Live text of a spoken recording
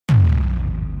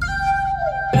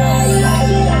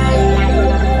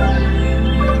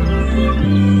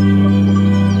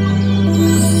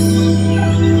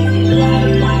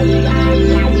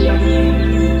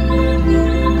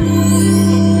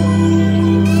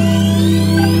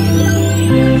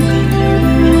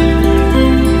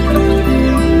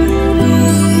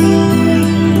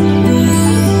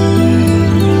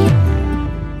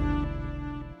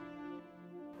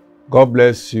God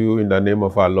bless you in the name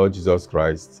of our Lord Jesus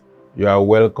Christ. You are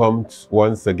welcomed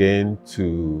once again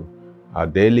to our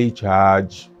daily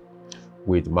charge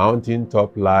with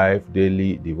Mountaintop Life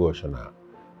Daily Devotional.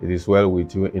 It is well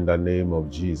with you in the name of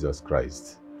Jesus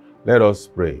Christ. Let us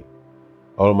pray.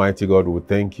 Almighty God, we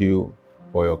thank you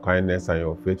for your kindness and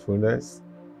your faithfulness.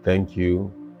 Thank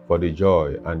you for the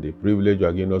joy and the privilege you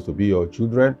are giving us to be your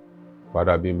children.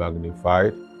 Father, be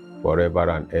magnified forever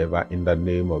and ever in the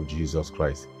name of Jesus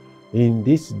Christ. In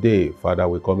this day, Father,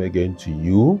 we come again to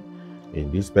you in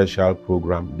this special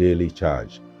program, Daily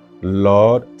Charge.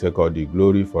 Lord, take all the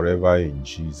glory forever in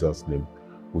Jesus' name.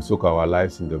 We soak our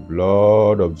lives in the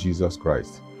blood of Jesus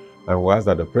Christ. And we ask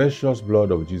that the precious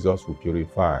blood of Jesus will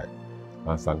purify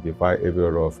and sanctify every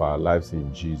area of our lives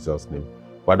in Jesus' name.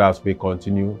 Father, as we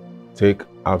continue, take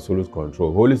absolute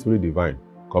control. Holy Spirit divine,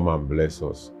 come and bless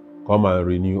us. Come and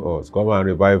renew us. Come and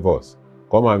revive us.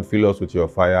 Come and fill us with your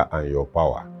fire and your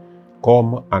power.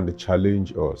 Come and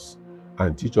challenge us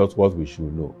and teach us what we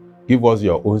should know. Give us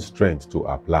your own strength to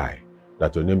apply,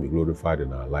 that your name be glorified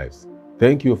in our lives.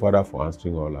 Thank you, Father, for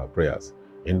answering all our prayers.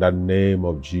 In the name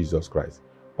of Jesus Christ.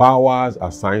 Powers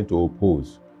assigned to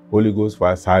oppose, Holy Ghost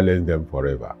fire, silence them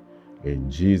forever. In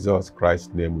Jesus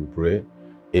Christ's name we pray.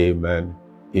 Amen,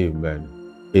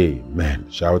 amen, amen.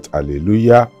 Shout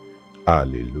hallelujah,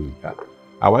 hallelujah.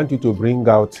 I want you to bring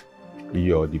out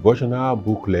your devotional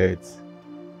booklet,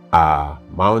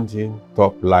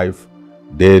 Mountaintop Life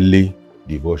Daily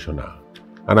Devotional.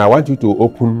 And I want you to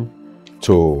open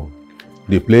to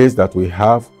the place that we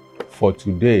have for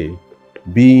today,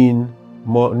 being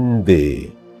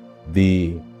Monday,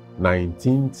 the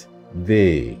 19th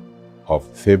day of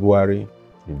February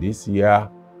in this year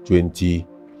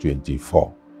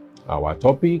 2024. Our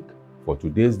topic for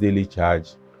today's daily charge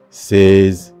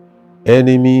says,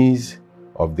 enemies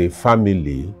of the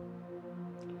family,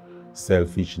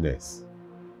 selfishness.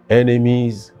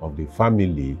 Enemies of the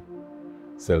family,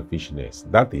 selfishness.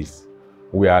 That is,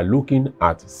 we are looking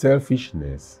at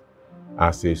selfishness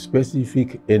as a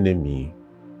specific enemy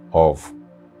of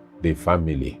the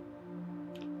family.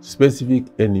 Specific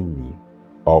enemy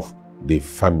of the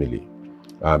family.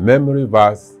 Our memory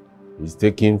verse is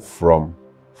taken from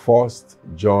 1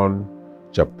 John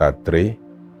chapter 3,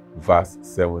 verse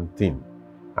 17.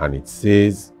 And it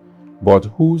says, but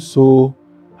whoso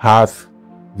hath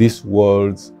this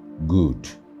world's good,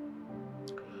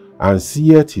 and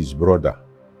seeth his brother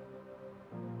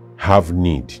have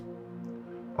need,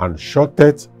 and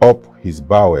shutteth up his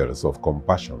bowels of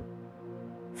compassion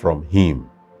from him,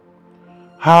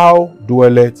 how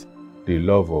dwelleth the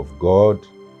love of God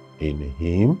in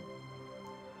him?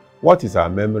 What is our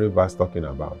memory verse talking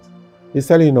about? It's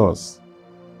telling us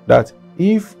that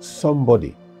if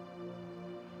somebody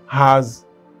has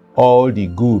all the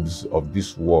goods of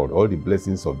this world, all the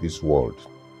blessings of this world,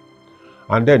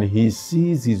 and then he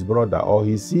sees his brother or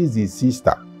he sees his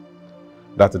sister,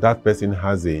 that person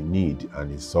has a need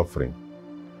and is suffering,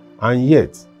 and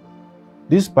yet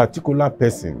this particular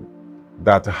person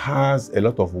that has a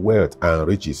lot of wealth and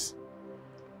riches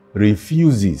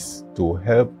refuses to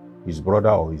help his brother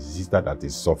or his sister that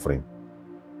is suffering,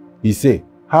 he say,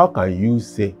 how can you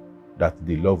say that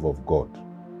the love of God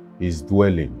is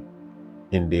dwelling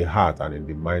in the heart and in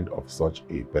the mind of such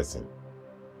a person?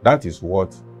 That is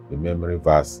what the memory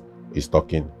verse is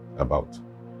talking about.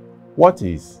 What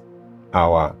is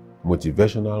our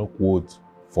motivational quote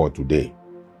for today?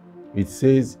 It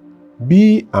says,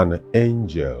 be an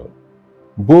angel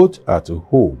both at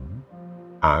home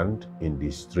and in the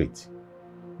street.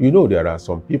 You know, there are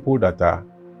some people that are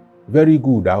very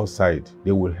good outside.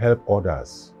 They will help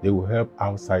others. They will help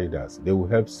outsiders. They will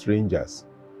help strangers.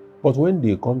 But when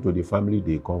they come to the family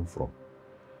they come from,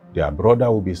 their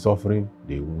brother will be suffering,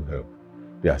 they won't help.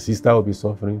 Their sister will be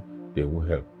suffering, they won't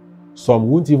help. Some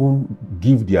won't even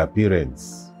give their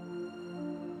parents,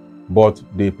 but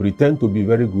they pretend to be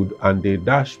very good and they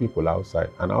dash people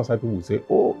outside. And outside people will say,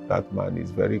 oh, that man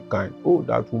is very kind. Oh,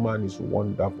 that woman is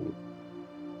wonderful.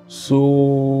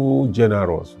 So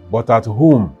generous. But at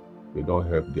home, they don't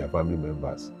help their family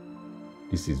members.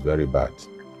 This is very bad.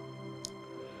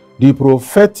 The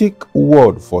prophetic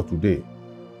word for today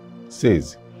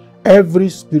says, every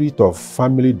spirit of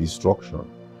family destruction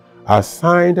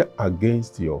assigned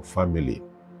against your family,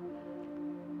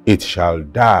 it shall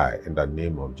die in the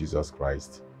name of Jesus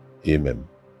Christ. Amen.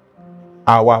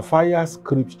 Our fire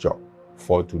scripture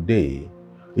for today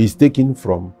is taken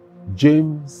from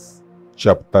James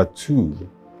chapter 2,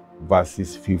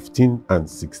 verses 15 and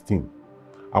 16.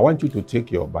 I want you to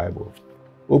take your Bible,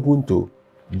 open to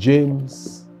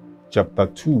James chapter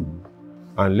 2,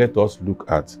 and let us look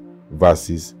at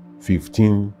verses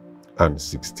 15 and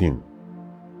 16.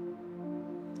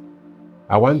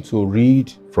 I want to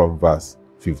read from verse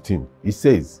 15. It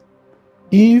says,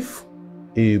 if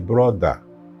a brother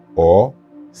or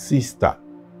sister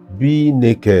be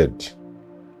naked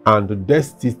and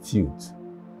destitute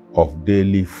of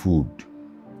daily food,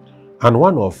 and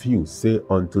one of you say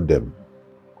unto them,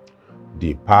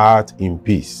 depart in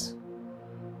peace,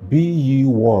 be ye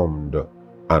warmed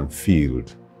and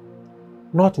filled.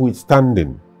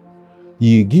 Notwithstanding,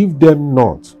 ye give them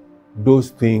not those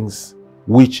things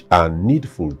which are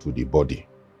needful to the body.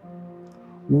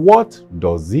 What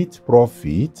does it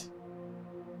profit?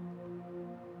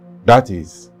 That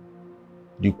is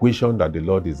the question that the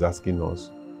Lord is asking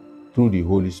us through the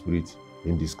Holy Spirit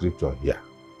in the scripture here.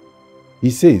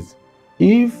 He says,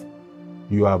 if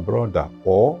your brother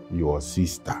or your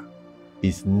sister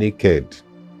is naked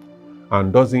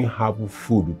and doesn't have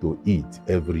food to eat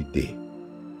every day,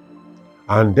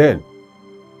 and then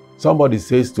somebody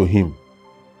says to him,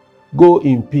 go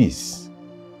in peace,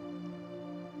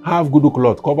 have good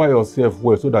cloth, cover yourself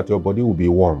well so that your body will be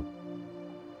warm,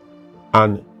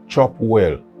 and chop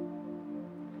well.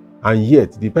 And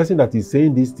yet, the person that is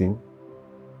saying this thing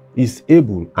is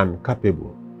able and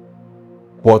capable,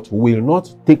 but will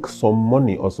not take some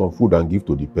money or some food and give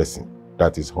to the person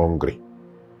that is hungry.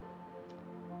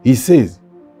 He says,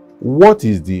 what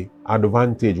is the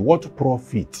advantage, what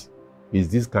profit is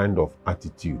this kind of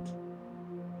attitude?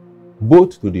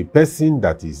 Both to the person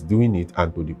that is doing it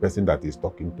and to the person that is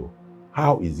talking to.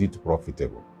 How is it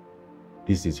profitable?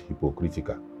 This is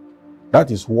hypocritical.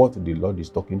 That is what the Lord is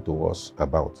talking to us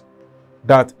about.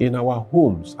 That in our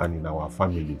homes and in our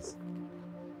families,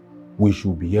 we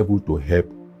should be able to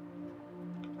help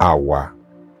our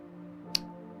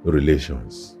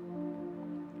relations.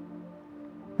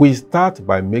 We start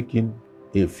by making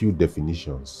a few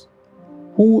definitions.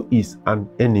 Who is an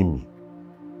enemy?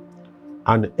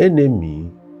 An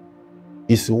enemy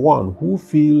is one who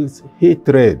feels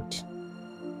hatred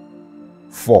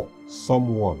for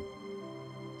someone,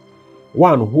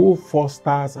 one who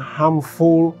fosters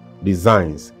harmful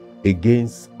designs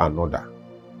against another,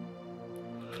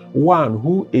 one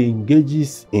who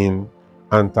engages in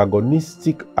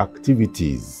antagonistic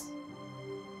activities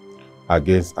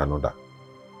against another.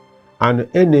 An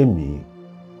enemy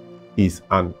is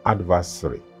an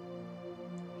adversary.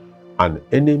 An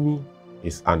enemy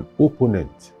is an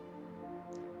opponent.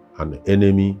 An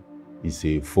enemy is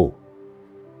a foe.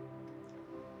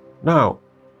 Now,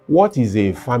 what is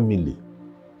a family?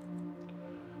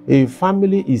 A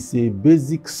family is a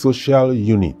basic social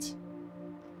unit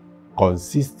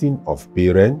consisting of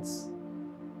parents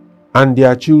and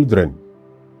their children,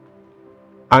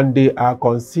 and they are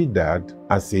considered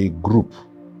as a group,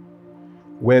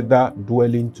 whether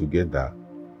dwelling together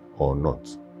or not.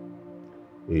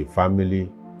 A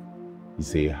family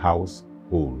is a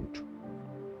household.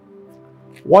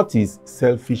 What is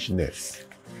selfishness?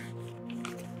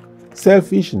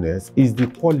 Selfishness is the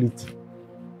quality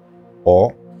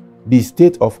or the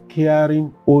state of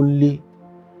caring only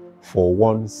for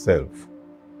oneself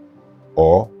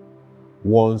or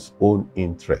one's own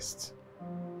interest.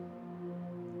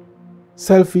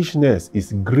 Selfishness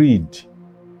is greed.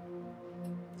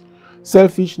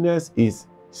 Selfishness is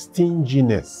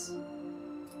stinginess.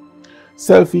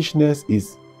 Selfishness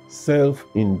is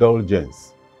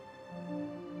self-indulgence.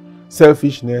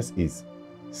 Selfishness is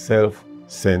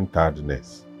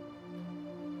self-centeredness.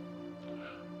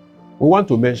 We want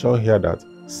to mention here that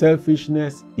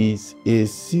selfishness is a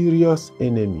serious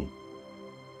enemy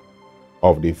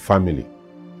of the family.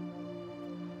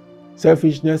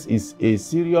 Selfishness is a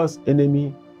serious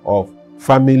enemy of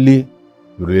family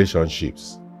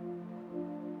relationships.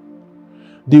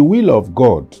 The will of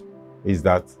God is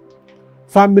that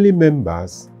family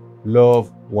members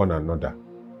love one another.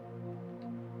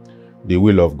 The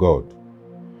will of God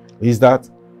is that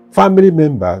family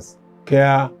members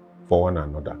care for one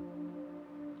another.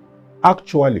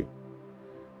 Actually,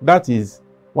 that is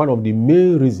one of the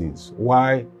main reasons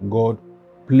why God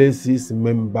places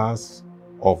members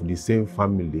of the same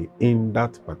family in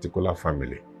that particular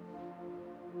family.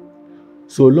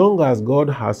 So long as God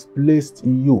has placed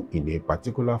you in a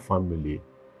particular family,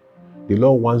 the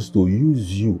Lord wants to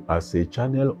use you as a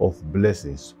channel of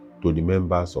blessings to the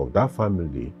members of that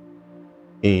family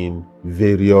in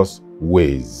various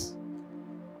ways.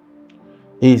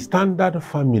 A standard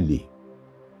family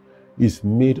is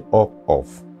made up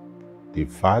of the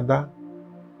father,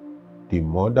 the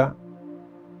mother,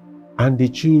 and the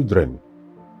children.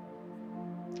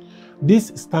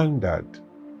 This standard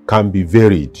can be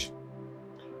varied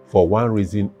for one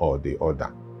reason or the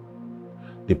other,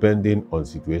 depending on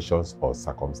situations or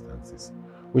circumstances.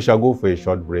 We shall go for a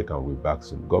short break and we'll be back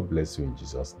soon. God bless you in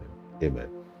Jesus' name. Amen.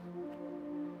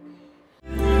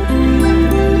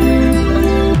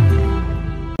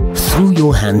 Through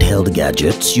your handheld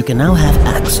gadgets, you can now have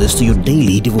access to your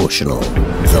daily devotional,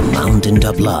 The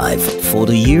Mountaintop Live for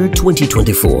the year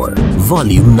 2024,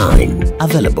 Volume 9,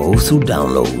 available through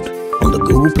download on the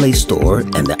Google Play Store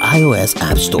and the iOS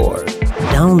App Store.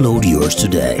 Download yours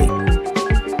today.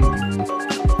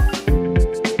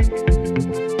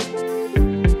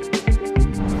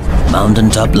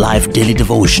 Mountaintop Live Daily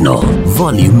Devotional,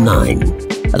 Volume 9,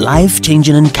 a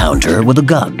life-changing encounter with a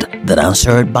God that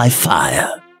answered by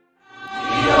fire.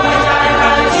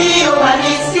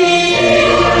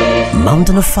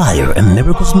 Mountain of Fire and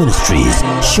Miracles Ministries,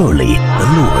 surely the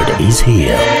Lord is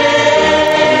here.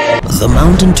 The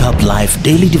Mountaintop Life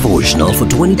Daily Devotional for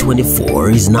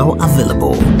 2024 is now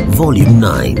available, Volume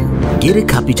 9. Get a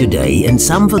copy today and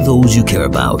some for those you care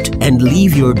about, and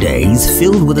leave your days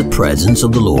filled with the presence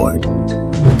of the Lord.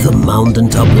 The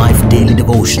Mountaintop Life Daily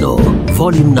Devotional,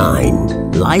 Volume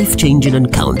 9, Life-Changing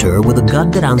Encounter with a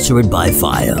God that Answered by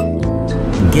Fire.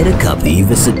 Get a copy,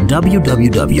 visit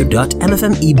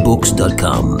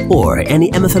www.mfmebooks.com or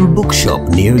any MFM bookshop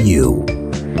near you.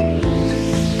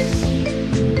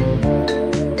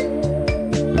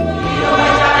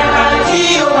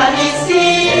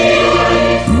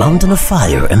 Mountain of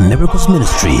Fire and Miracles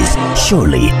Ministries,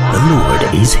 surely the Lord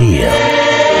is here.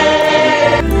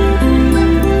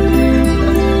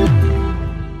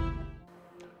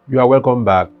 You are welcome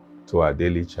back to our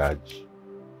daily charge.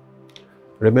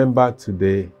 Remember,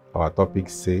 today our topic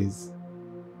says,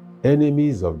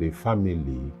 enemies of the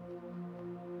family,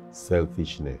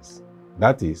 selfishness.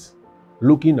 That is,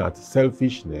 looking at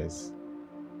selfishness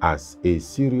as a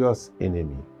serious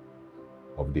enemy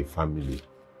of the family,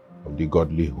 of the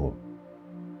godly home.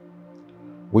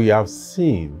 We have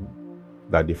seen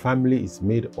that the family is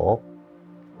made up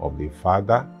of the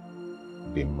father,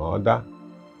 the mother,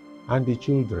 and the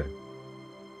children.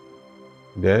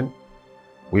 Then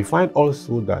we find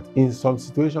also that in some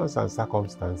situations and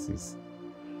circumstances,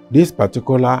 this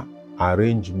particular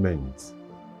arrangement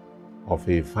of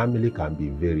a family can be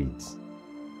varied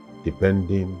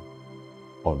depending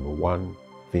on one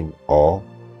thing or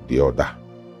the other.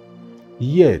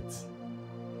 Yet,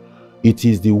 it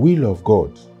is the will of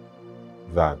God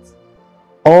that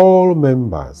all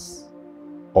members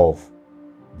of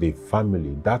the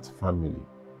family,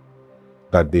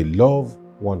 that they love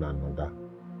one another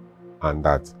and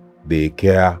that they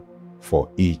care for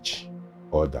each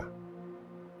other.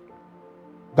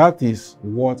 That is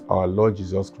what our Lord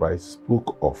Jesus Christ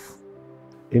spoke of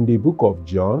in the book of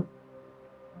John,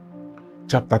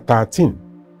 chapter 13,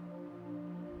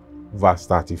 verse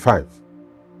 35,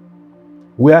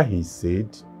 where he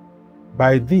said,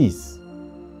 "By this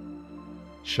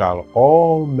shall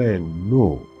all men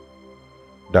know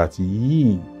that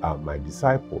ye are my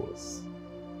disciples,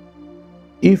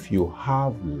 if you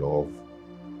have love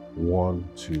one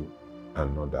to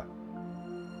another."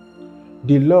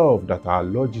 The love that our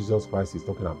Lord Jesus Christ is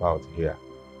talking about here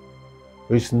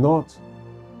is not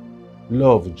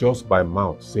love just by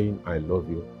mouth saying, "I love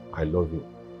you, I love you,"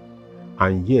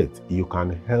 and yet you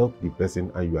can help the person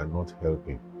and you are not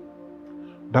helping.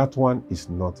 That one is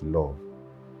not love.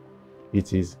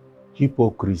 It is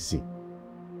hypocrisy,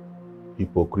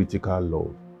 hypocritical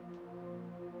love.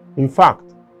 In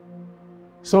fact,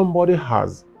 somebody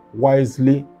has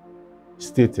wisely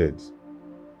stated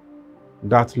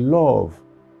that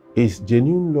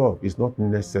genuine love is not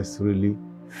necessarily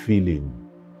feeling,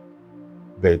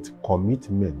 but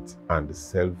commitment and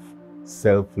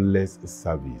selfless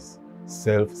service,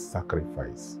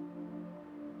 self-sacrifice.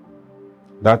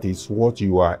 That is what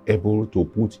you are able to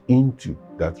put into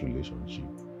that relationship.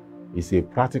 It's a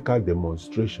practical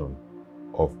demonstration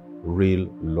of real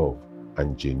love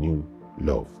and genuine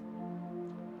love.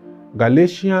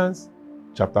 Galatians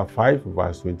chapter 5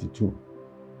 verse 22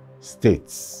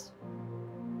 states,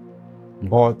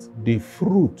 "But the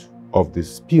fruit of the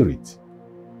Spirit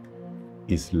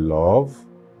is love,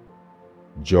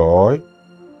 joy,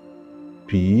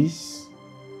 peace,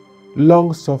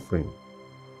 long-suffering,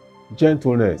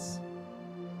 gentleness,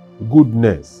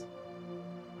 goodness,"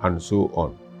 and so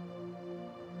on.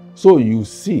 So you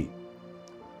see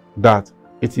that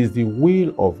it is the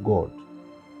will of God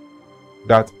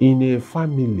that in a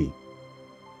family,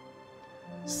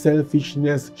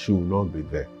 selfishness should not be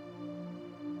there.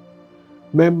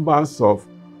 Members of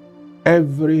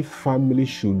every family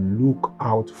should look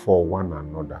out for one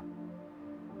another,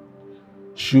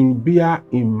 should bear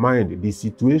in mind the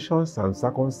situations and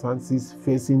circumstances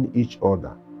facing each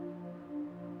other,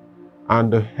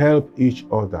 and help each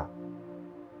other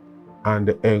and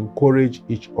encourage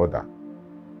each other.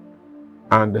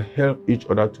 and help each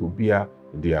other to bear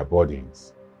their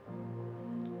burdens.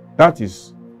 That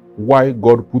is why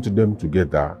God put them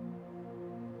together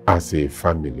as a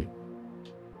family.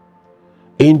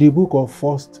 In the book of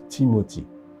 1 Timothy,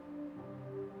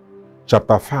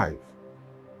 chapter 5,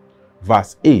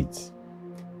 verse 8,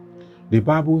 the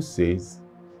Bible says,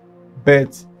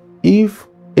 "But if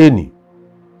any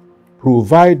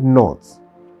provide not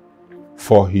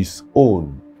for his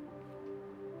own,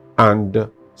 and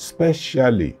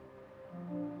specially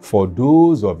for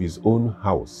those of his own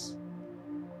house,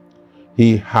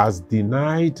 he has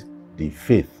denied the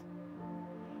faith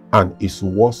and is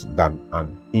worse than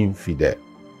an infidel."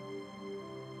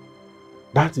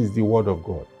 That is the word of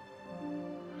God.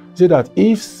 Say that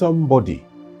if somebody,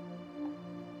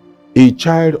 a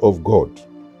child of God,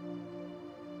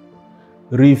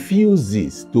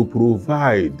 refuses to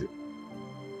provide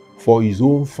for his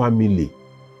own family,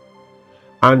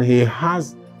 and he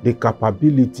has the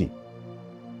capability,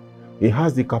 he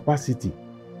has the capacity,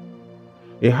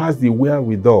 he has the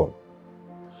wherewithal,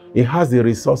 he has the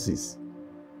resources,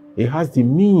 he has the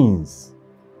means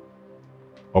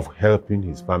of helping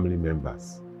his family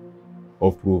members,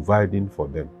 of providing for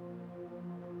them,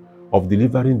 of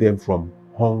delivering them from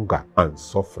hunger and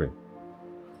suffering,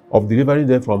 of delivering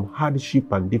them from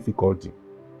hardship and difficulty,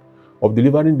 of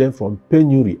delivering them from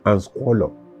penury and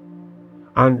squalor,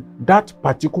 and that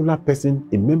particular person,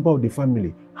 a member of the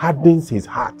family, hardens his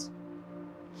heart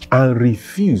and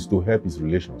refuses to help his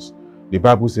relations, the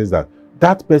Bible says that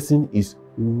that person is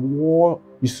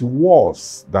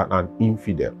worse than an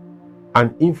infidel.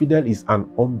 An infidel is an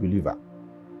unbeliever.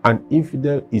 An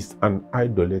infidel is an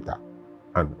idolater,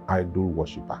 an idol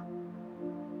worshiper.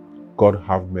 God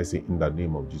have mercy in the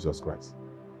name of Jesus Christ.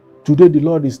 Today the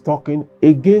Lord is talking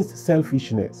against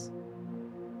selfishness,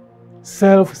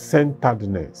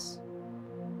 self-centeredness.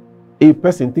 A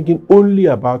person thinking only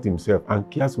about himself and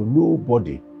cares for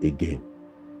nobody again.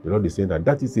 The Lord is saying that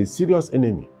that is a serious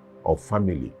enemy of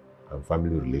family and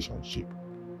family relationship.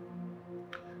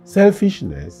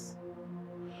 Selfishness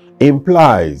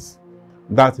implies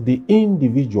that the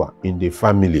individual in the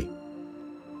family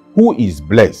who is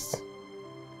blessed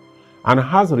and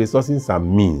has resources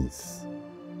and means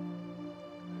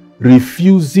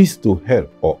refuses to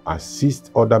help or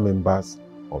assist other members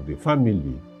of the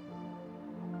family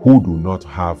who do not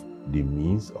have the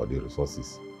means or the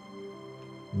resources.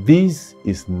 This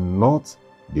is not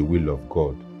the will of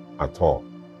God at all.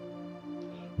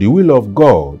 The will of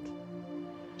God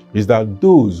is that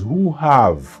those who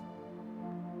have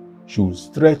should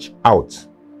stretch out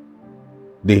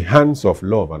the hands of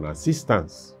love and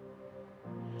assistance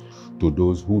to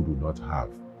those who do not have.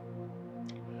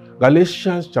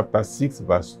 Galatians chapter 6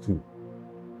 verse 2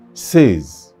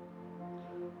 says,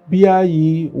 "Bear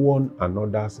ye one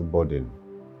another's burden,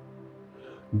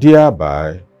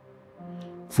 thereby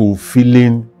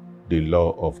fulfilling the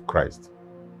law of Christ."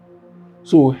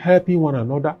 So helping one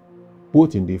another,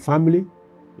 both in the family,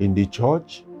 in the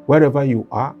church, wherever you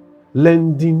are,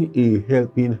 lending a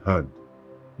helping hand.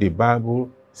 The Bible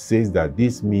says that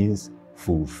this means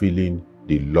fulfilling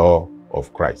the law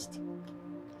of Christ.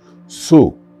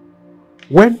 So,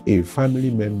 when a family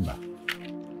member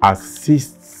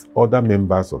assists other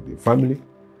members of the family,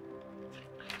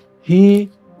 he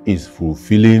is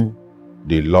fulfilling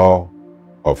the law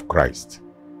of Christ.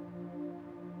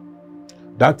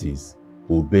 That is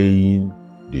obeying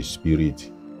the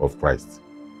Spirit of Christ.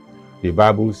 The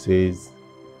Bible says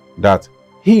that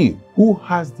he who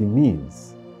has the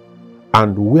means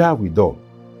and wherewithal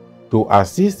to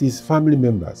assist his family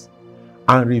members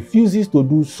and refuses to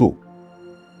do so,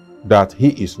 that he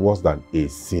is worse than a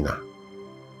sinner.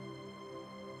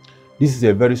 This is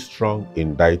a very strong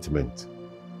indictment.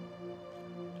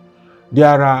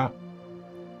 There are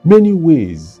many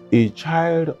ways a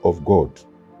child of God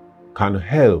can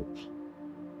help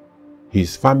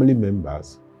his family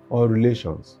members or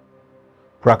relations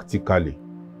practically.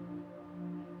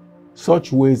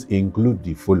 Such ways include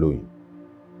the following.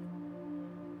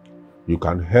 You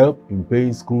can help in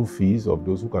paying school fees of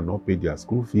those who cannot pay their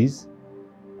school fees.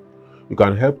 You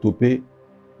can help to pay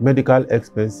medical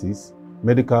expenses,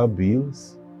 medical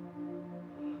bills.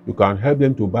 You can help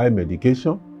them to buy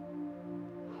medication.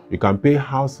 You can pay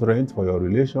house rent for your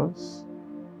relations.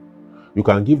 You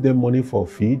can give them money for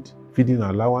feeding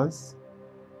allowance.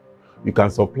 You can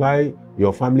supply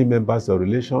your family members or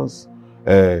relations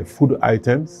food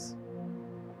items.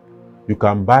 You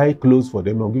can buy clothes for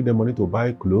them or give them money to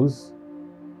buy clothes.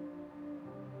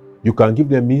 You can give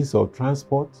them means of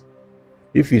transport.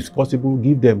 If it's possible,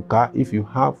 give them car if you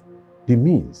have the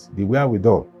means, the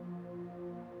wherewithal.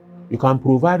 You can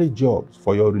provide jobs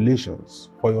for your relations,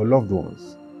 for your loved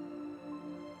ones.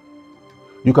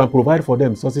 You can provide for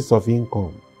them sources of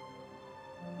income.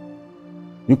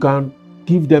 You can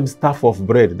give them staff of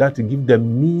bread that will give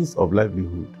them means of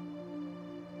livelihood.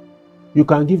 You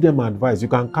can give them advice. You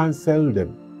can counsel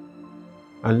them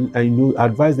and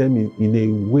advise them in a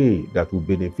way that will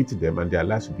benefit them and their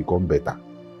lives will become better.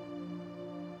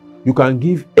 You can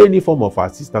give any form of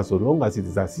assistance so long as it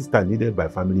is assistance needed by a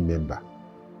family member.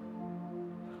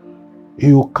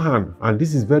 You can, and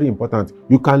this is very important,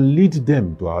 you can lead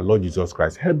them to our Lord Jesus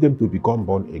Christ, help them to become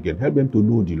born again, help them to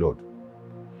know the Lord.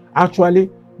 Actually,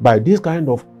 by this kind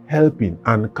of helping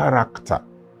and character,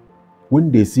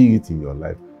 when they see it in your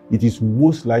life, it is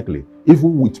most likely,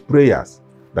 even with prayers,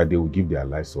 that they will give their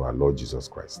lives to our Lord Jesus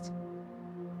Christ.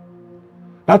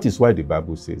 That is why the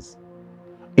Bible says,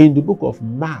 in the book of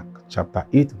Mark, chapter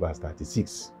 8, verse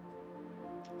 36,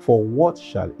 "For what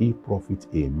shall it profit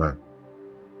a man,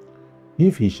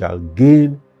 if he shall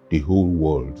gain the whole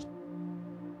world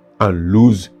and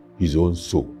lose his own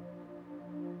soul?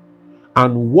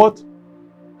 And what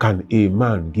can a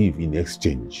man give in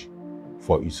exchange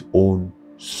for his own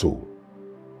soul?"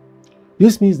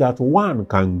 This means that one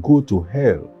can go to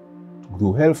hell,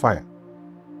 to hellfire,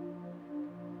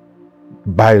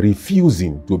 by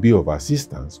refusing to be of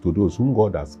assistance to those whom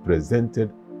God has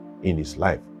presented in his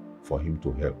life for him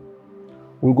to help.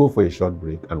 We'll go for a short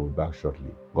break and we'll be back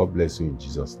shortly. God bless you in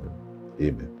Jesus' name.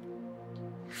 Amen.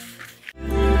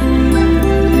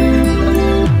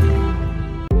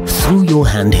 Through your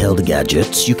handheld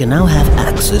gadgets, you can now have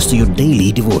access to your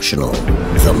daily devotional,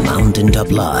 The Mountaintop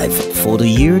Life for the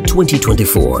year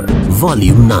 2024,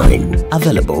 Volume 9,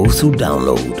 available through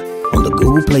download on the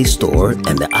Google Play Store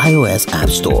and the iOS App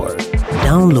Store.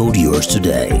 Download yours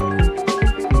today.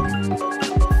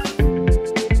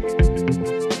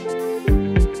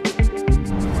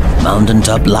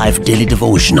 Mountaintop Life Daily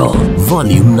Devotional,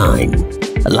 Volume 9,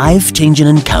 a life-changing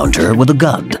encounter with a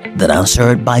God that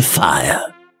answered by fire.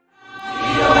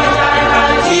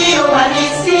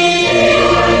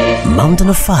 Mountain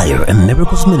of Fire and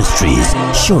Miracles Ministries,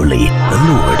 surely the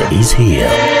Lord is here.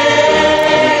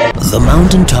 The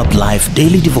Mountaintop Life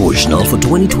Daily Devotional for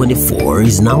 2024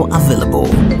 is now available,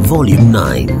 Volume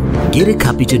 9. Get a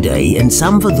copy today and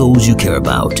some for those you care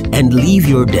about, and leave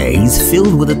your days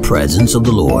filled with the presence of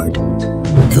the Lord.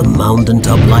 The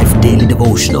Mountaintop Life Daily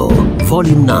Devotional,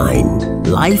 Volume 9,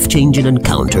 Life-Changing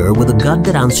Encounter with a God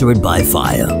that Answered by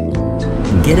Fire.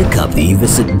 Get a copy,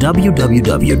 visit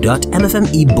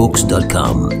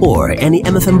www.mfmebooks.com or any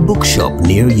MFM bookshop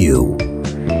near you.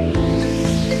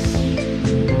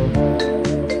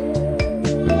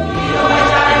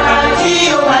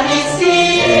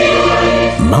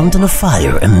 Mountain of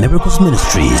Fire and Miracles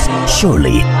Ministries,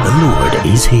 surely the Lord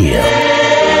is here.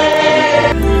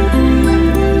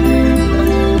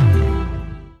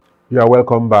 You are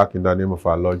welcome back in the name of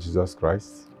our Lord Jesus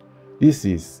Christ. This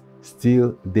is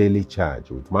still Daily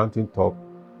Charge with Mountaintop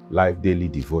Life Daily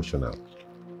Devotional.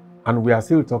 And we are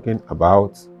still talking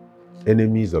about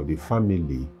enemies of the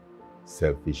family,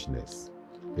 selfishness.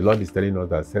 The Lord is telling us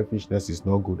that selfishness is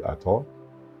not good at all.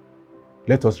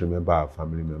 Let us remember our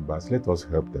family members. Let us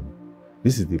help them.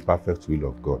 This is the perfect will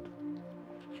of God.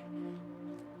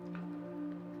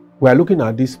 We are looking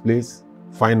at this place,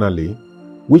 finally,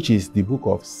 which is the book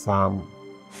of Psalm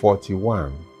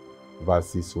 41,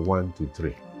 verses 1 to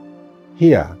 3.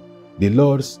 Here, the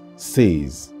Lord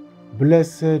says,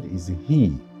 "Blessed is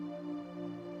he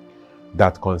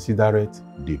that considereth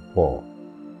the poor.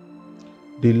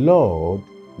 The Lord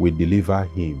will deliver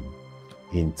him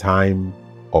in time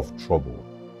of trouble.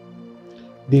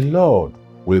 The Lord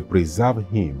will preserve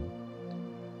him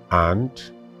and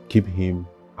keep him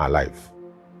alive.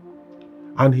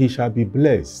 And he shall be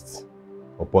blessed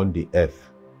upon the earth.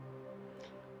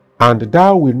 And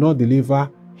thou wilt not deliver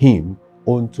him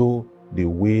unto the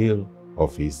will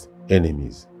of his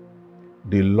enemies.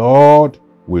 The Lord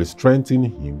will strengthen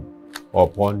him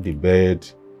upon the bed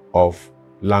of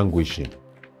languishing.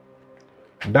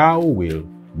 Thou wilt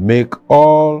make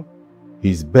all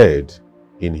his bed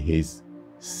in his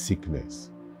sickness."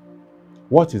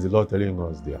 What is the Lord telling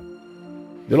us there?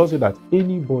 The Lord said that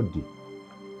anybody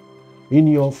in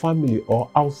your family or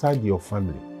outside your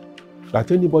family,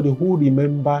 that anybody who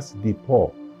remembers the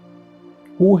poor,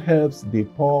 who helps the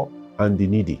poor and the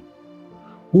needy,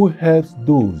 who helps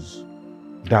those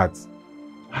that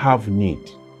have need,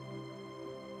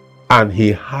 and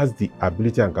he has the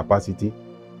ability and capacity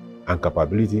and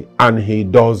capability, and he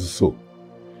does so.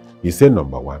 He said,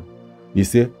 number one, he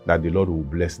said that the Lord will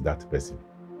bless that person.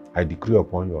 I decree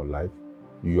upon your life,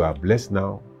 you are blessed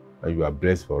now and you are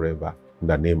blessed forever in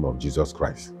the name of Jesus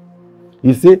Christ.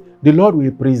 He said, the Lord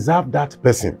will preserve that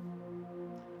person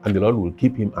and the Lord will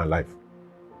keep him alive.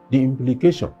 The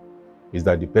implication is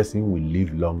that the person will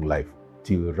live long life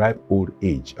till ripe old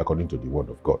age, according to the word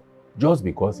of God, just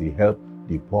because he helped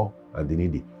the poor and the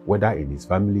needy, whether in his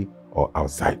family or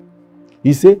outside.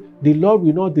 He said, the Lord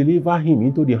will not deliver him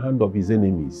into the hand of his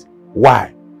enemies.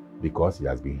 Why? Because he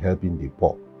has been helping the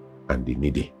poor and the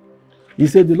needy. He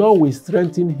said, the Lord will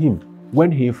strengthen him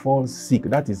when he falls sick.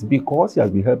 That is because he has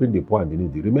been helping the poor and the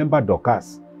needy. Remember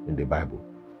Dorcas in the Bible.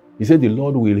 He said, the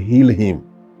Lord will heal him.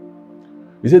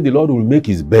 He said, the Lord will make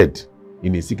his bed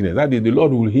in his sickness. That is, the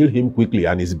Lord will heal him quickly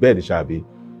and his bed shall be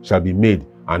made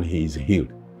and he is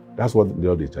healed. That's what the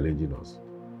Lord is challenging us.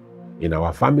 In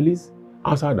our families,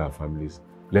 outside our families,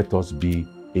 let us be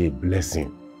a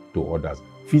blessing to others,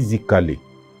 physically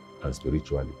and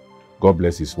spiritually. God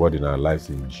bless his word in our lives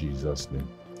in Jesus' name.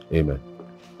 Amen.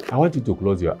 I want you to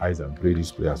close your eyes and pray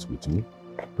these prayers with me.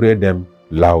 Pray them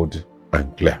loud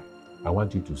and clear. I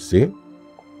want you to say,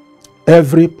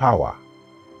 every power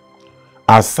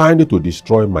assigned to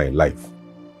destroy my life,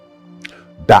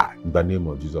 die in the name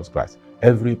of Jesus Christ.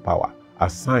 Every power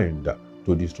assigned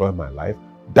to destroy my life,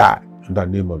 die in the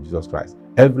name of Jesus Christ.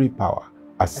 Every power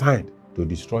assigned to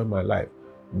destroy my life,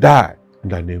 die in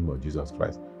the name of Jesus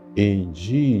Christ. In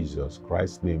Jesus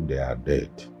Christ's name, they are dead.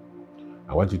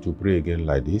 I want you to pray again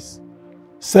like this.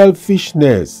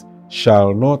 Selfishness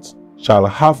shall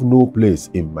have no place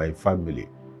in my family.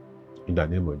 In the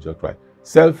name of Jesus Christ.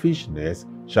 Selfishness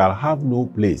shall have no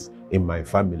place in my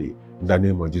family. In the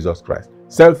name of Jesus Christ.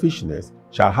 Selfishness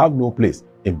shall have no place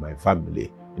in my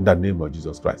family. In the name of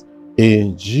Jesus Christ.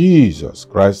 In Jesus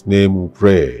Christ's name we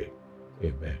pray.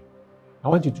 Amen. I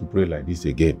want you to pray like this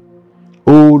again.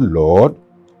 Oh Lord,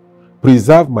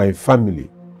 preserve my family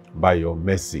by your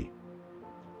mercy.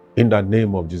 In the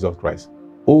name of Jesus Christ.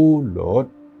 Oh Lord,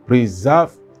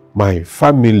 preserve my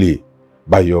family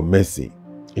by your mercy.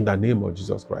 In the name of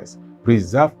Jesus Christ.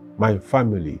 Preserve my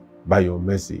family by your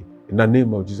mercy. In the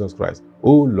name of Jesus Christ.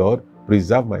 Oh Lord,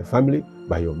 preserve my family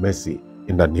by your mercy.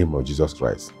 In the name of Jesus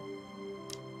Christ.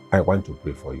 I want to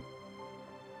pray for you.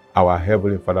 Our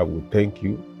Heavenly Father, we thank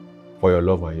you for your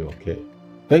love and your care.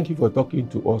 Thank you for talking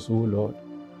to us, oh Lord,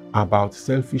 about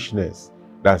selfishness.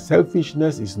 That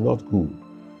selfishness is not good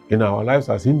in our lives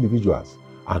as individuals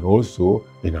and also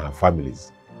in our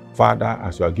families. Father,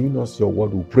 as you are giving us your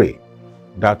word, we pray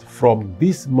that from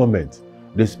this moment,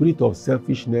 the spirit of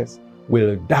selfishness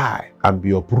will die and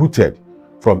be uprooted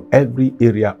from every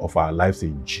area of our lives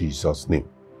in Jesus' name.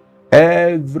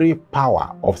 Every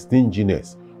power of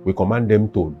stinginess, we command them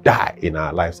to die in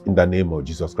our lives in the name of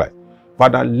Jesus Christ.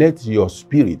 Father, let your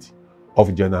spirit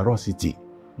of generosity,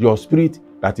 your spirit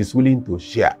that is willing to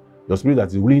share, your spirit that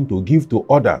is willing to give to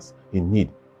others in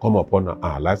need, come upon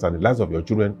our lives and the lives of your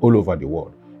children all over the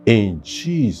world. In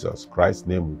Jesus Christ's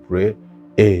name we pray.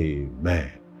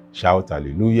 Amen. Shout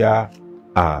hallelujah.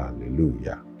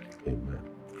 Hallelujah. Amen.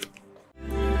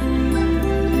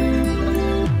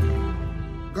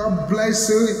 God bless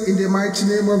you in the mighty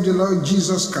name of the Lord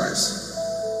Jesus Christ.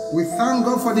 We thank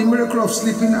God for the miracle of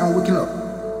sleeping and waking up.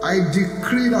 I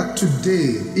decree that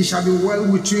today it shall be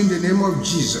well with you in the name of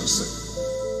Jesus.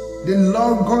 The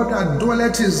Lord God that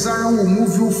dwelleth in Zion will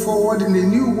move you forward in a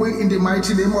new way in the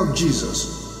mighty name of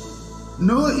Jesus.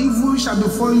 No evil shall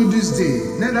befall you this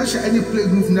day, neither shall any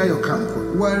plague move near your camp.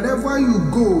 Wherever you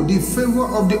go, the favor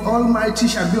of the Almighty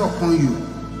shall be upon you.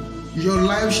 Your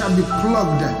life shall be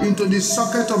plugged into the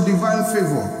socket of divine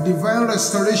favor, divine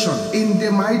restoration, in the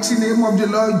mighty name of the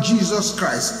Lord Jesus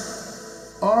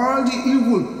Christ. All the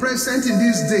evil present in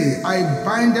this day, I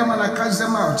bind them and I cast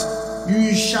them out.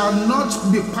 You shall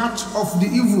not be part of the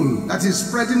evil that is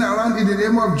spreading around in the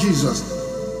name of Jesus.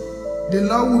 The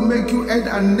Lord will make you head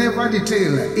and never the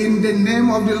tail, in the name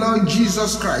of the Lord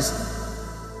Jesus Christ.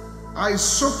 I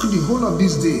soak the whole of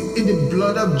this day in the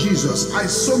blood of Jesus. I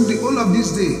soak the whole of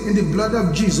this day in the blood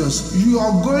of Jesus. You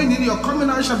are going in, your coming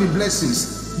out shall be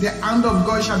blessings. The hand of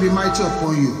God shall be mighty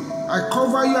upon you. I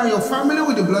cover you and your family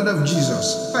with the blood of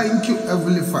Jesus. Thank you,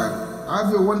 Heavenly Father.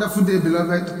 Have a wonderful day,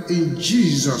 beloved. In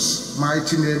Jesus'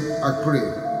 mighty name I pray.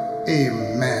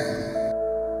 Amen.